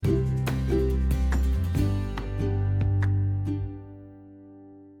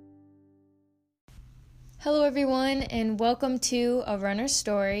Hello everyone, and welcome to A Runner's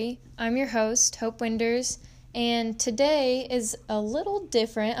Story. I'm your host, Hope Winders, and today is a little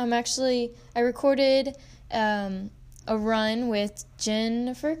different. I recorded a run with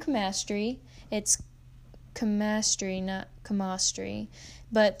Jennifer Comastri. It's Comastri, not Comastri.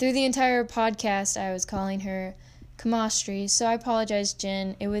 But through the entire podcast, I was calling her Comastri, so I apologize,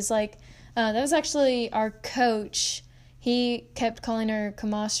 Jen. It was that was actually our coach. He kept calling her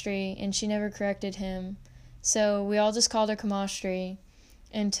Comastri, and she never corrected him. So we all just called her Comastri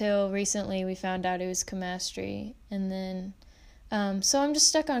until recently we found out it was Comastri. And then, so I'm just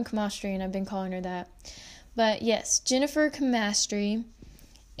stuck on Comastri, and I've been calling her that. But yes, Jennifer Comastri.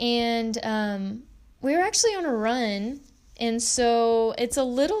 And we were actually on a run, and so it's a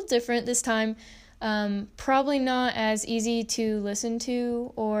little different this time. Probably not as easy to listen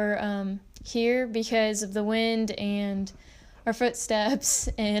to or hear because of the wind and our footsteps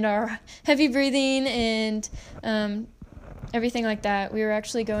and our heavy breathing and everything like that. We were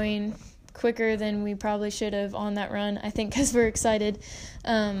actually going quicker than we probably should have on that run, I think, because we're excited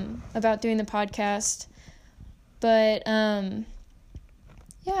about doing the podcast. But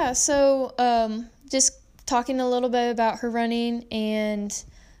so just talking a little bit about her running and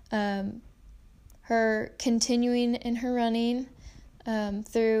her continuing in her running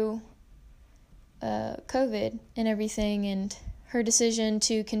through COVID and everything, and her decision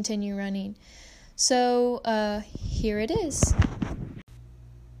to continue running. So here it is.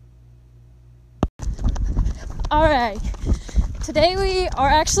 All right, today we are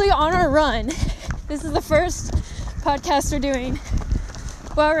actually on our run. This is the first podcast we're doing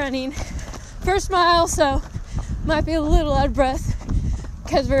while running. First mile, so might be a little out of breath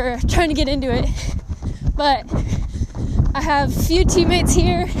because we're trying to get into it. But I have a few teammates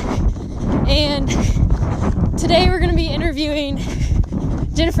here, and today we're going to be interviewing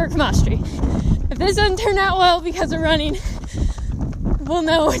Jennifer Comastri. If this doesn't turn out well because we're running, we'll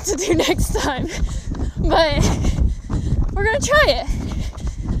know what to do next time. But we're going to try it.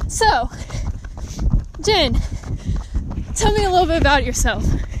 So, Jen, tell me a little bit about yourself.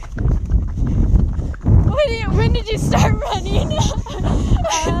 When did you start running?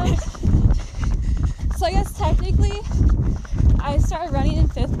 So I guess technically I started running in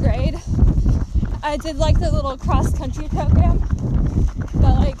 5th grade. I did the little cross-country program,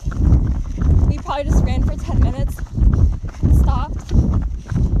 but we probably just ran for 10 minutes and stopped.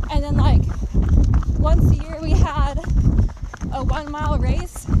 And then once a year we had a 1-mile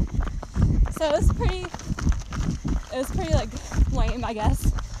race. So it was pretty lame, I guess.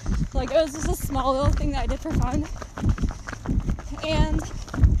 It was just a small little thing that I did for fun. And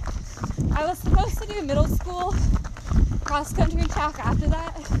I was supposed to do middle school cross-country track after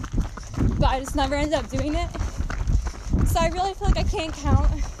that, but I just never ended up doing it. So I really feel like I can't count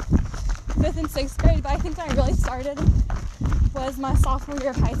 5th and 6th grade, but I think when I really started was my sophomore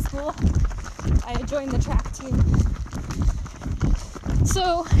year of high school. I joined the track team.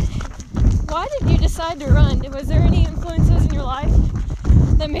 So why did you decide to run? Was there any influences in your life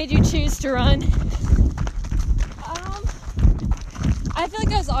that made you choose to run? I feel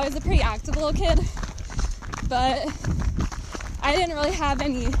like I was always a pretty active little kid, but I didn't really have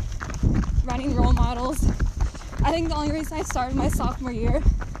any running role models. I think the only reason I started my sophomore year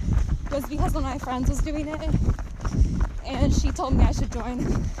was because one of my friends was doing it, and she told me I should join.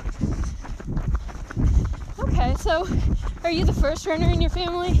 Okay, so are you the first runner in your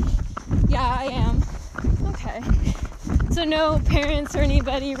family? Yeah, I am. Okay. So no parents or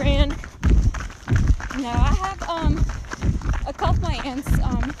anybody ran? No, I have a couple of my aunts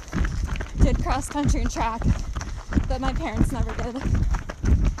did cross country and track, but my parents never did.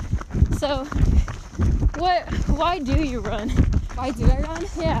 So why do you run? Why do I run?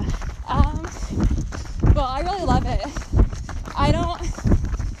 Yeah. Well, I really love it.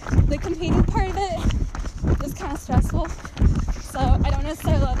 The competing part of it is kind of stressful, so I don't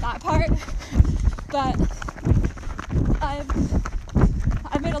necessarily love that part, but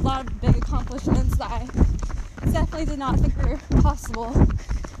I've made a lot of big accomplishments that I definitely did not think were possible.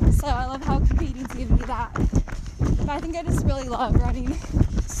 So I love how competing's given me that. But I think I just really love running.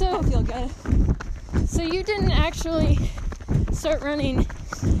 So I feel good. So you didn't actually start running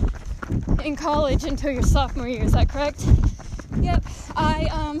in college until your sophomore year, is that correct? Yep.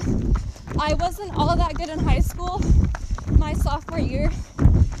 I wasn't all that good in high school. My sophomore year,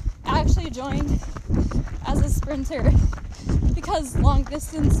 I actually joined as a sprinter because long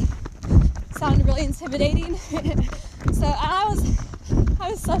distance sounded really intimidating. So I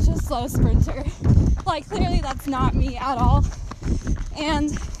was such a slow sprinter. Clearly that's not me at all.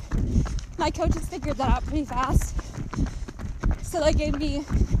 And my coaches figured that out pretty fast. So they gave me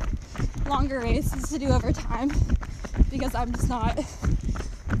longer races to do over time because I'm just not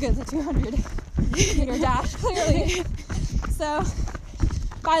good at the 200 meter dash, clearly. So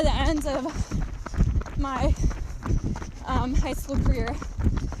by the end of my high school career,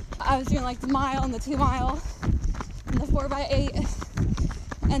 I was doing like the mile and the 2 mile and the 4x8,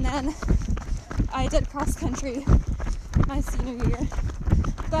 and then I did cross country my senior year,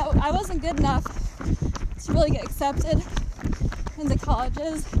 but I wasn't good enough to really get accepted into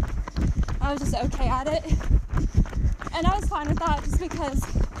colleges. I was just okay at it, and I was fine with that just because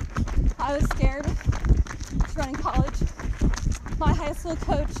I was scared to run in college. My high school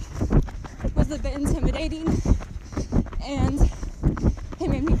coach was a bit intimidating, and he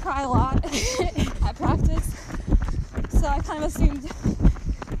made me cry a lot at practice, so I kind of assumed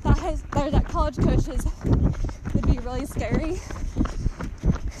that college coaches would be really scary.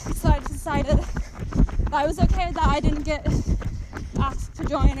 So I decided that I was okay with that. I didn't get asked to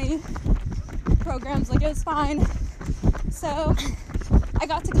join any programs, like it was fine. So I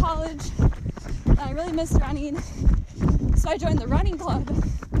got to college and I really missed running, so I joined the running club,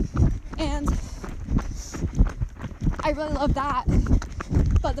 and I really loved that.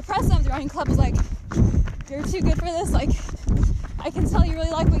 But the president of the running club was like, "You're too good for this, like I can tell you really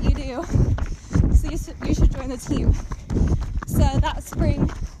like what you do, so you should join the team." So that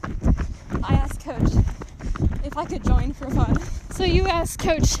spring I asked coach if I could join for fun. So you asked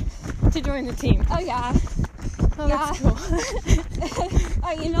coach to join the team? Oh yeah. Oh, that's cool.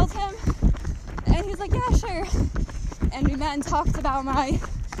 I emailed him and he's like, "Yeah, sure." And we met and talked about my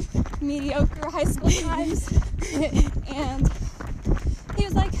mediocre high school times, and he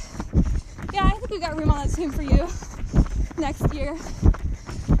was like, "Yeah, I think we got room on that team for you next year."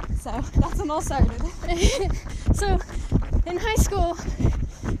 So that's when all started. So in high school,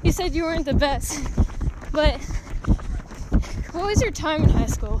 you said you weren't the best, but what was your time in high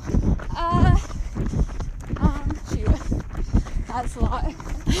school? Shoot, that's a lot to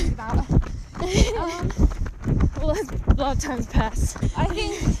think about. Well, a lot of times passed. I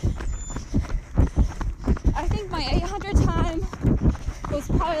think my 800 time was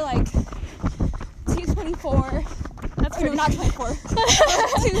probably like 2:24. That's no, not 24.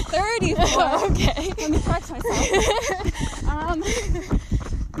 2:34. Okay. Let me correct myself.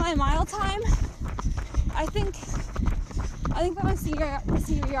 My mile time, I think by my senior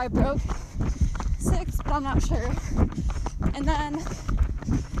year I broke 6, but I'm not sure. And then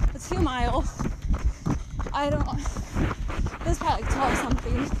the 2 mile, it was probably like 12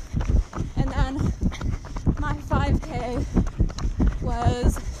 something. And then my 5K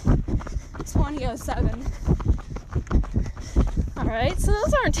was 20:07. Alright, so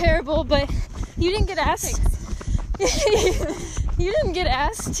those aren't terrible, but you didn't get asked. You didn't get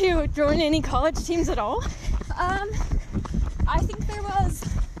asked to join any college teams at all? I think there was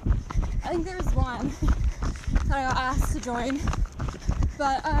one that I got asked to join,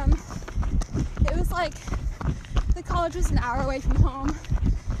 but it was like the college was an hour away from home.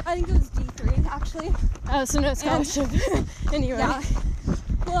 I think it was D3 actually. Oh, so no scholarship. Anyway. Yeah.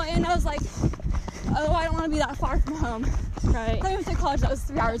 Well, and I was like, oh, I don't want to be that far from home. Right. I went to college that was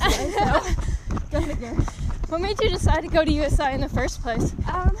 3 hours away, so go figure. What made you decide to go to USI in the first place?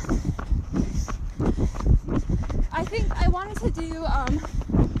 I think I wanted to do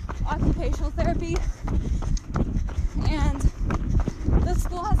occupational therapy, and the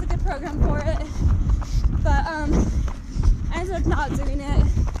school has a good program for it, but I ended up not doing it,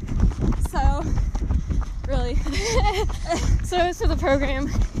 so really. So it's for the program.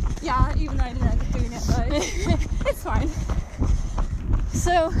 Yeah, even though I didn't end up doing it, but it's fine.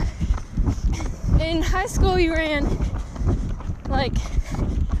 So in high school you ran like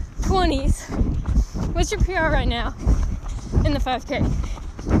 20s. What's your PR right now in the 5K?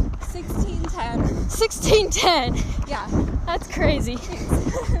 16:10. 16:10. Yeah. That's crazy.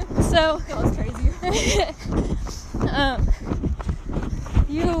 So That was crazy.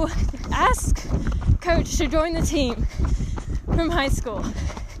 you asked coach to join the team from high school,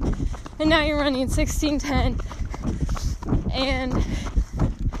 and now you're running 16:10, and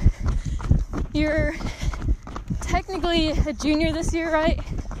you're technically a junior this year, right?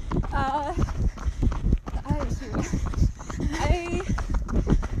 I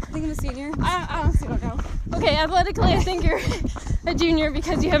think I'm a senior. I honestly don't know. Okay, athletically I think you're a junior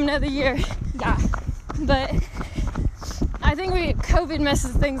because you have another year, Yeah. but I think COVID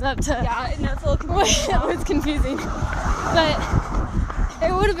messes things up too. Yeah, no, it's a little confusing. It's confusing, but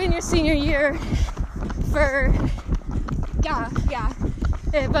it would have been your senior year for Yeah.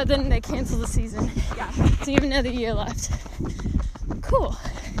 but then they canceled the season, Yeah. so you have another year left. Cool.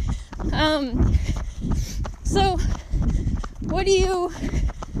 So what do you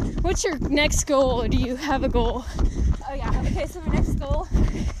What's your next goal? Do you have a goal? Oh yeah, okay, so my next goal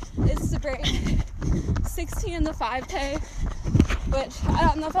is to break 16 in the 5K, which I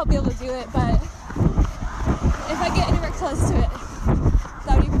don't know if I'll be able to do it, but if I get anywhere close to it,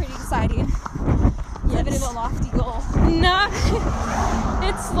 that would be pretty exciting. It's a bit of a lofty goal. Not,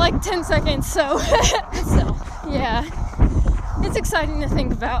 it's like 10 seconds, so. But still. Yeah, it's exciting to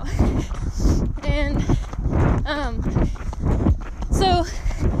think about. And, so,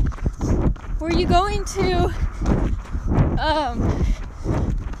 were you going to,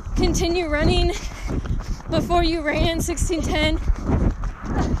 continue running before you ran 16:10?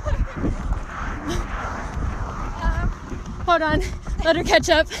 Hold on, let her catch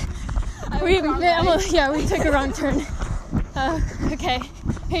up. We took a wrong turn. Okay,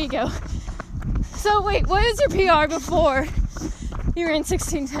 here you go. So wait, what was your PR before you ran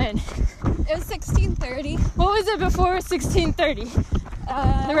 16:10? It was 16:30. What was it before 16:30?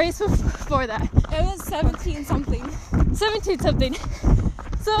 The race before that. It was 17 something. 17 something.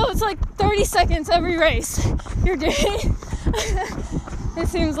 So it's like 30 seconds every race you're doing. It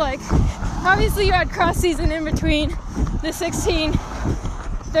seems like. Obviously you had cross season in between the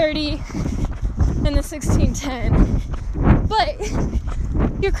 16:30 and the 16:10. But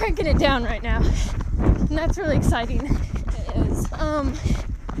you're cranking it down right now. And that's really exciting. It is.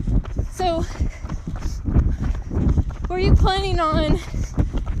 So were you planning on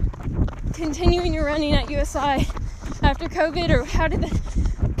continuing your running at USI after COVID, or how did the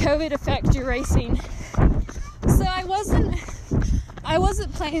COVID affect your racing? So I wasn't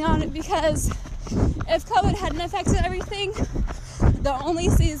planning on it, because if COVID hadn't affected everything, the only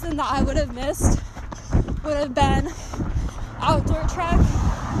season that I would have missed would have been outdoor track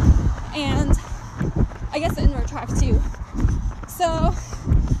and I guess indoor track too. So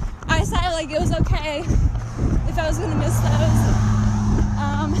I decided like it was okay if I was gonna miss those.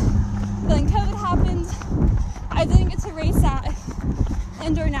 Then COVID happened. I didn't get to race at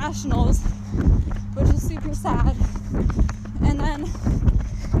indoor nationals, which is super sad. And then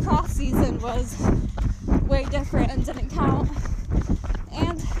cross season was way different and didn't count.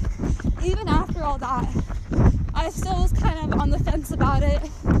 And even after all that, I still was kind of on the fence about it,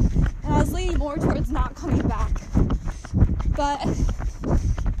 and I was leaning more towards not coming back. But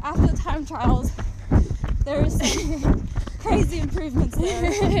after the time trials, there was some crazy improvements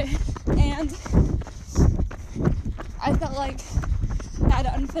there, and I felt like I had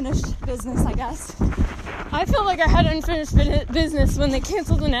unfinished business, I guess. I felt like I had unfinished business when they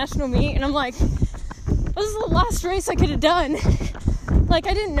canceled the national meet, and I'm like, this is the last race I could have done. Like,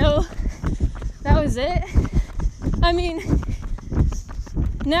 I didn't know that was it. I mean,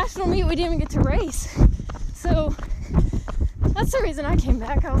 national meet, we didn't even get to race. So that's the reason I came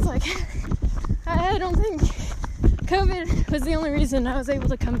back. I was like, I don't think COVID was the only reason I was able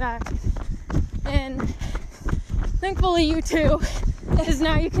to come back. And thankfully you too, because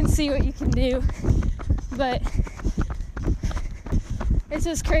now you can see what you can do. But it's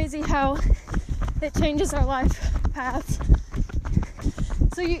just crazy how it changes our life paths.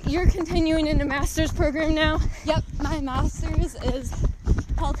 So you're continuing in a master's program now? Yep, my master's is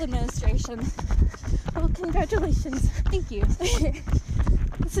health administration. Well, congratulations. Thank you.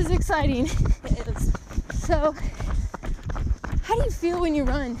 This is exciting. It is. So, how do you feel when you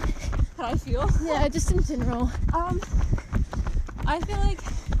run? How do I feel? Yeah, just in general. I feel like,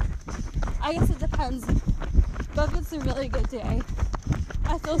 I guess it depends, but if it's a really good day,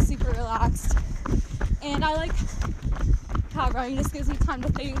 I feel super relaxed. And I like how running just gives me time to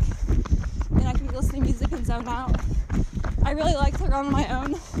think, and I can be listening to music and zone out. I really like to run on my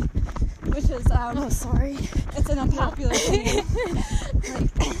own, which is, sorry. It's an unpopular opinion.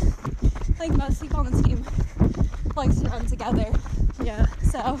 like most people on the team like to run together. Yeah.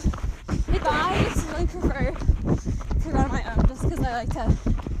 So, but I just really prefer to run on my own, just because I like to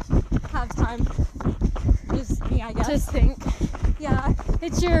have time. Just me, I guess. Just think. Yeah.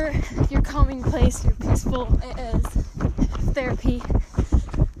 It's your calming place, your peaceful It is. therapy.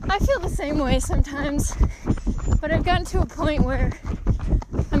 I feel the same way sometimes, but I've gotten to a point where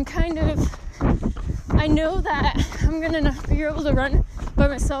I'm I know that I'm gonna not be able to run by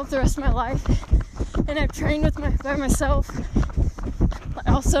myself the rest of my life, and I've trained by myself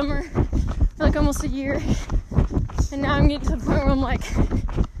all summer for like almost a year, and now I'm getting to the point where I'm like,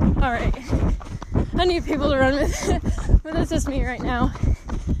 alright, I need people to run with, but it's just me right now.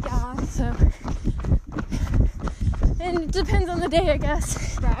 Yeah. So, and it depends on the day, I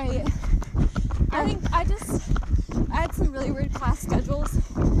guess. Right. I think I had some really weird class schedules,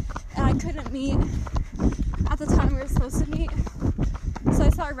 and I couldn't meet at the time we were supposed to meet. So So I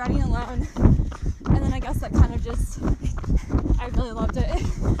started running alone, and then I guess that kind of just, I really loved it.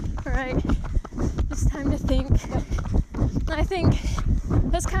 Right. Just time to think. I think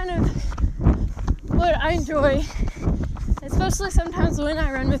that's kind of what I enjoy, especially sometimes when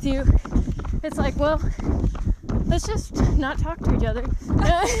I run with you. It's like, well, let's just not talk to each other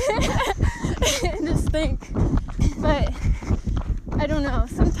and just think. But I don't know,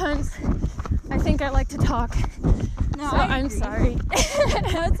 sometimes I think I like to talk. No, so I'm sorry.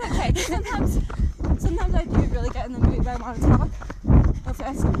 No, it's okay. Sometimes I do really get in the mood, but I want to talk. If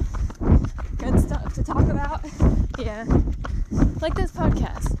there's some good stuff to talk about. Yeah. Like this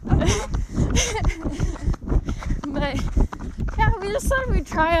podcast. But yeah, we just thought we'd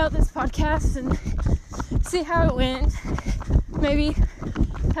try out this podcast and see how it went. Maybe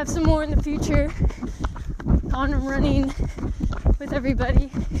have some more in the future on running with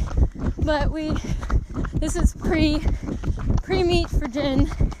everybody. But this is pre-meet for Jen,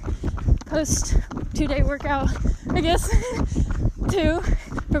 post 2-day workout, I guess, 2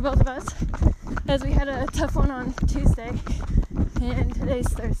 for both of us, as we had a tough one on Tuesday and today's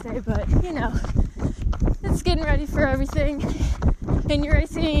Thursday, but you know, it's getting ready for everything. And you're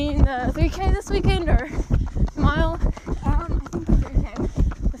racing the 3K this weekend, or mile? I think the 3K.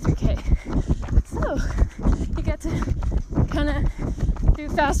 The 3K. So, you get to kind of do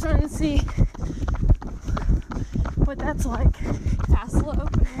fast run and see what that's like. Fast little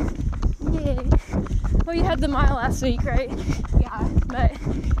opener. Yay. Well, you had the mile last week, right? Yeah. But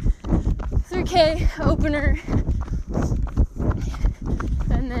 3K opener.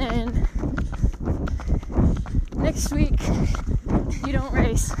 And then next week you don't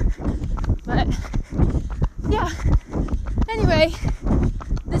race. But yeah. Anyway,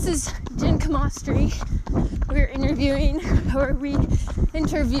 this is Jen Comastri. We're interviewing, or we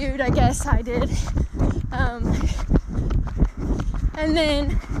interviewed, I guess I did. And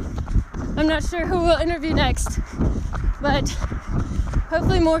then I'm not sure who we'll interview next, but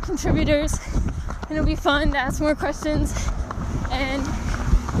hopefully more contributors, and it'll be fun to ask more questions and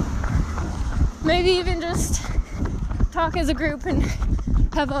maybe even just talk as a group and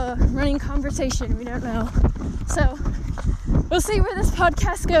have a running conversation. We don't know. So we'll see where this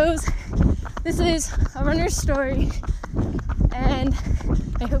podcast goes. This is a runner's story, and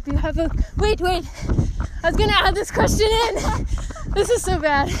I hope you have a... Wait, I was gonna add this question in. This is so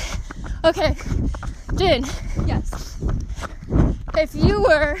bad. Okay, Jen. Yes. If you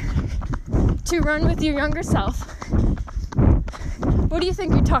were to run with your younger self, what do you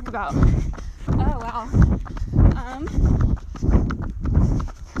think you'd talk about? Oh, wow.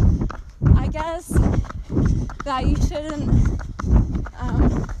 I guess that you shouldn't, I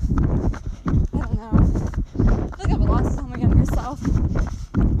don't know. I feel like I have a lot to tell my younger self.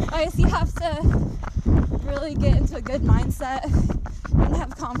 I guess you have to really get into a good mindset and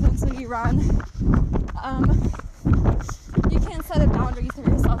have confidence when you run. You can't set a boundary for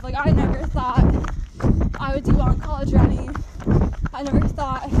yourself. Like, I never thought I would do long college running. I never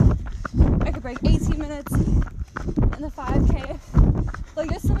thought I could break 18 minutes in the 5K. Like,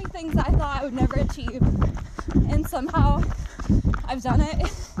 there's so many things I thought I would never achieve, and somehow I've done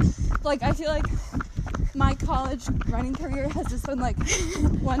it. Like, I feel like my college running career has just been like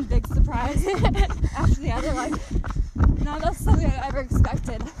one big surprise after the other. Like, none of that's something I ever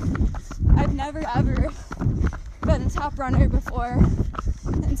expected. I've never ever been a top runner before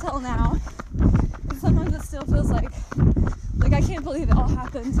until now, and sometimes it still feels like I can't believe it all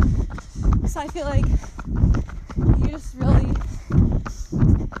happened. So I feel like you just really,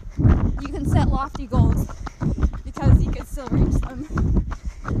 you can set lofty goals because you can still reach them.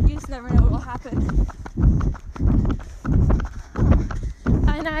 You just never know what will happen.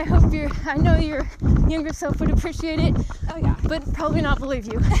 And I know your younger self would appreciate it. Oh yeah. But probably not believe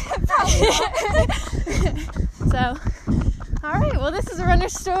you. Probably not. So, alright, well, this is a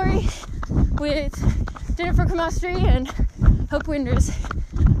runner's story with Jennifer Comastri and Hope Winders.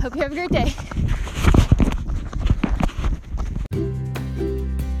 Hope you have a great day.